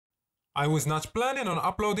I was not planning on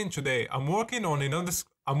uploading today. I'm working on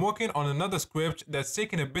another script that's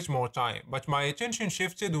taking a bit more time, but my attention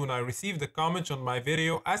shifted when I received a comment on my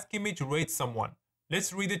video asking me to rate someone.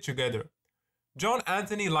 Let's read it together. John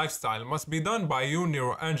Anthony lifestyle must be done by you,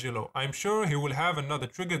 Nero Angelo. I'm sure he will have another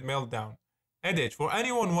triggered meltdown. Edit: for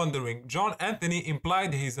anyone wondering, John Anthony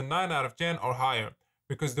implied he's a 9 out of 10 or higher,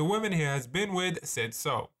 because the women he has been with said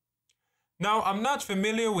so. Now, I'm not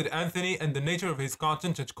familiar with Anthony and the nature of his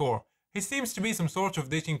content at core. He seems to be some sort of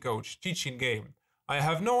dating coach, teaching game. I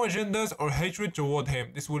have no agendas or hatred toward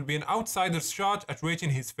him. This will be an outsider's shot at rating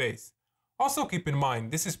his face. Also keep in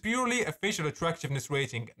mind, this is purely a facial attractiveness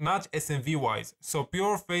rating, not SMV wise, so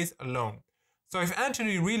pure face alone. So if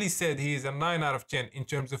Anthony really said he is a 9 out of 10 in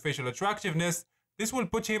terms of facial attractiveness, this will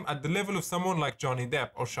put him at the level of someone like Johnny Depp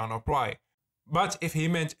or Sean O'Pride. But if he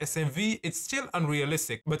meant SMV, it's still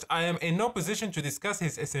unrealistic, but I am in no position to discuss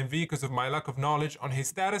his SMV because of my lack of knowledge on his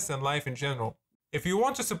status and life in general. If you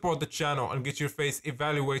want to support the channel and get your face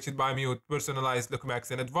evaluated by me with personalized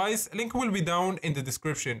lookbacks and advice, link will be down in the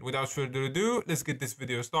description. Without further ado, let's get this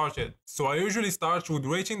video started. So I usually start with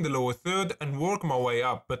rating the lower third and work my way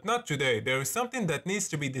up, but not today. There is something that needs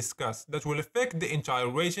to be discussed that will affect the entire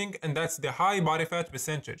rating, and that's the high body fat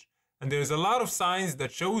percentage. And there's a lot of signs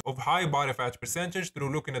that show of high body fat percentage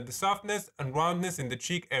through looking at the softness and roundness in the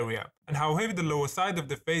cheek area and how heavy the lower side of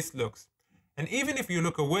the face looks. And even if you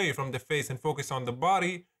look away from the face and focus on the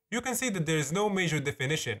body, you can see that there is no major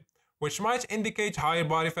definition, which might indicate higher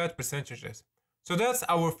body fat percentages. So that's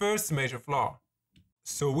our first major flaw.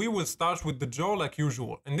 So we will start with the jaw like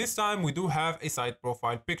usual, and this time we do have a side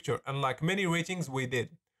profile picture, unlike many ratings we did.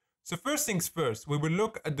 So first things first, we will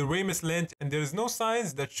look at the ramus length, and there is no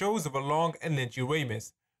signs that shows of a long and lengthy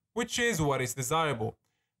ramus, which is what is desirable.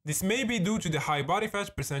 This may be due to the high body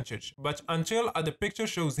fat percentage, but until the picture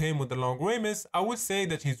shows him with the long ramus, I would say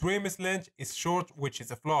that his ramus length is short, which is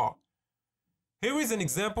a flaw. Here is an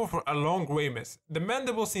example for a long ramus. The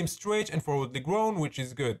mandible seems straight and forwardly grown, which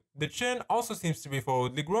is good. The chin also seems to be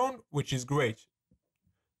forwardly grown, which is great.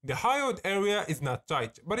 The hyoid area is not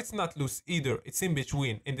tight, but it's not loose either. It's in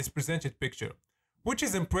between in this presented picture, which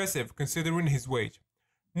is impressive considering his weight.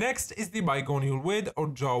 Next is the bigonial width or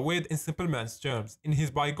jaw width in simple man's terms. In his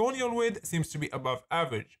bigonial width seems to be above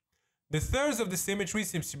average. The thirds of the symmetry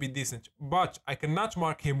seems to be decent, but I cannot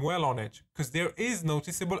mark him well on it because there is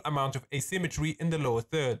noticeable amount of asymmetry in the lower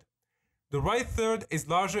third. The right third is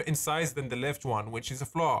larger in size than the left one, which is a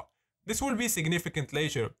flaw. This will be significant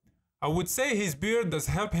later. I would say his beard does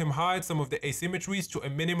help him hide some of the asymmetries to a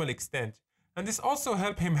minimal extent, and this also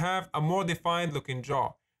helps him have a more defined looking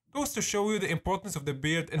jaw. Goes to show you the importance of the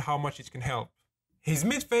beard and how much it can help. His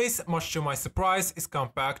mid-face, much to my surprise, is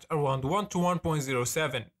compact, around 1 to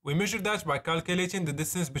 1.07. We measure that by calculating the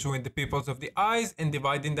distance between the pupils of the eyes and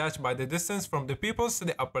dividing that by the distance from the pupils to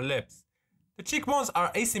the upper lips. The cheekbones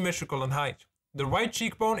are asymmetrical in height. The right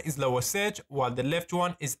cheekbone is lower set, while the left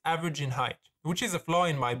one is average in height, which is a flaw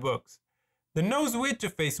in my books. The nose width to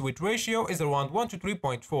face width ratio is around 1 to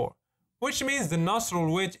 3.4, which means the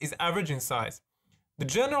nostril width is average in size. The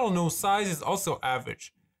general nose size is also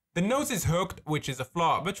average. The nose is hooked, which is a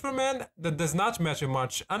flaw, but for men that does not matter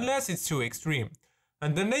much unless it's too extreme.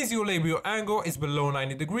 And the nasolabial angle is below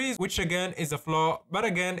 90 degrees, which again is a flaw, but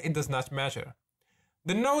again it does not matter.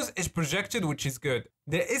 The nose is projected, which is good.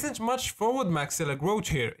 There isn't much forward maxilla growth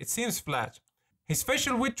here, it seems flat. His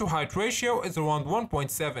facial width to height ratio is around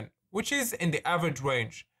 1.7, which is in the average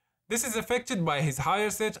range. This is affected by his higher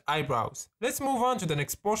set eyebrows. Let's move on to the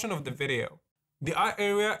next portion of the video. The eye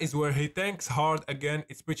area is where he thinks hard. Again,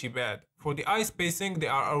 it's pretty bad. For the eye spacing, they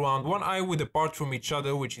are around one eye width apart from each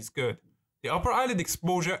other, which is good. The upper eyelid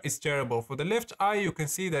exposure is terrible. For the left eye, you can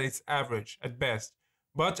see that it's average at best.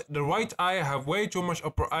 But the right eye have way too much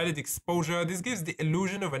upper eyelid exposure. This gives the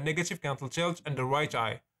illusion of a negative canthal tilt in the right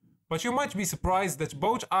eye. But you might be surprised that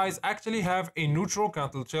both eyes actually have a neutral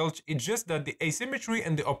canthal tilt. It's just that the asymmetry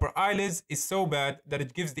in the upper eyelids is so bad that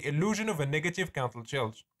it gives the illusion of a negative canthal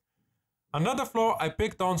tilt. Another flaw I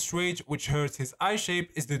picked on straight, which hurts his eye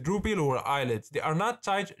shape, is the droopy lower eyelids. They are not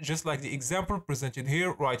tight, just like the example presented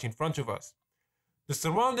here right in front of us. The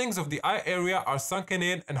surroundings of the eye area are sunken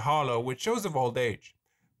in and hollow, which shows of old age.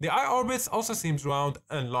 The eye orbits also seems round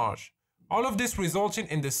and large. All of this resulting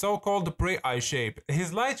in the so-called prey eye shape.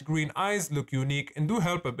 His light green eyes look unique and do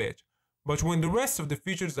help a bit, but when the rest of the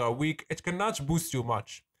features are weak, it cannot boost too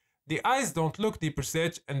much. The eyes don't look deeper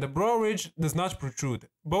set and the brow ridge does not protrude.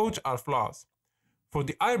 Both are flaws. For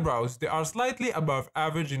the eyebrows, they are slightly above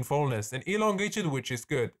average in fullness and elongated, which is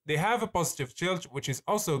good. They have a positive tilt, which is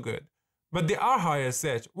also good. But they are higher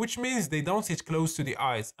set, which means they don't sit close to the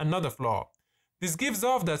eyes, another flaw. This gives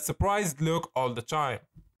off that surprised look all the time.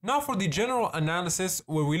 Now for the general analysis,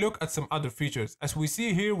 where we look at some other features. As we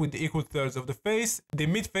see here with the equal thirds of the face, the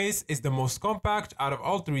mid-face is the most compact out of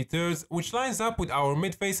all three thirds, which lines up with our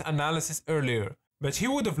mid-face analysis earlier. But he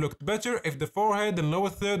would have looked better if the forehead and lower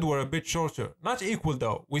third were a bit shorter. Not equal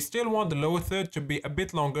though, we still want the lower third to be a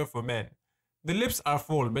bit longer for men. The lips are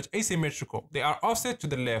full but asymmetrical. They are offset to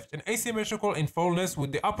the left and asymmetrical in fullness,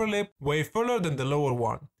 with the upper lip way fuller than the lower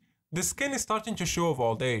one. The skin is starting to show of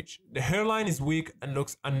old age. The hairline is weak and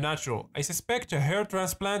looks unnatural. I suspect a hair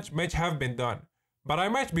transplant might have been done, but I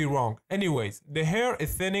might be wrong. Anyways, the hair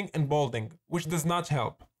is thinning and balding, which does not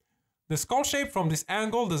help. The skull shape from this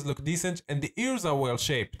angle does look decent and the ears are well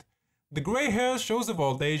shaped. The grey hair shows of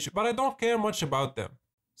old age, but I don't care much about them.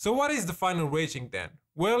 So what is the final rating then?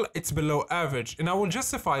 Well, it's below average, and I will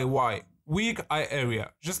justify why. Weak eye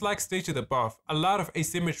area, just like stated above, a lot of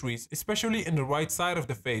asymmetries, especially in the right side of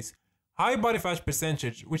the face. High body fat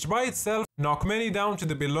percentage, which by itself knock many down to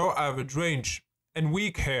the below average range, and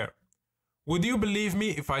weak hair. Would you believe me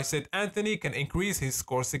if I said Anthony can increase his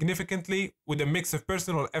score significantly with a mix of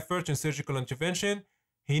personal effort and surgical intervention?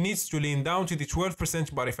 He needs to lean down to the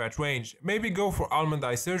 12% body fat range, maybe go for almond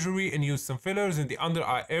eye surgery and use some fillers in the under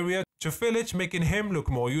eye area to fill it, making him look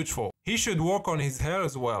more youthful. He should work on his hair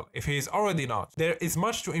as well, if he is already not. There is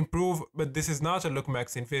much to improve, but this is not a look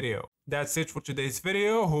maxing video. That's it for today's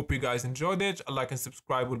video. Hope you guys enjoyed it. A like and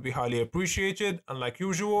subscribe would be highly appreciated. And like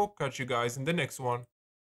usual, catch you guys in the next one.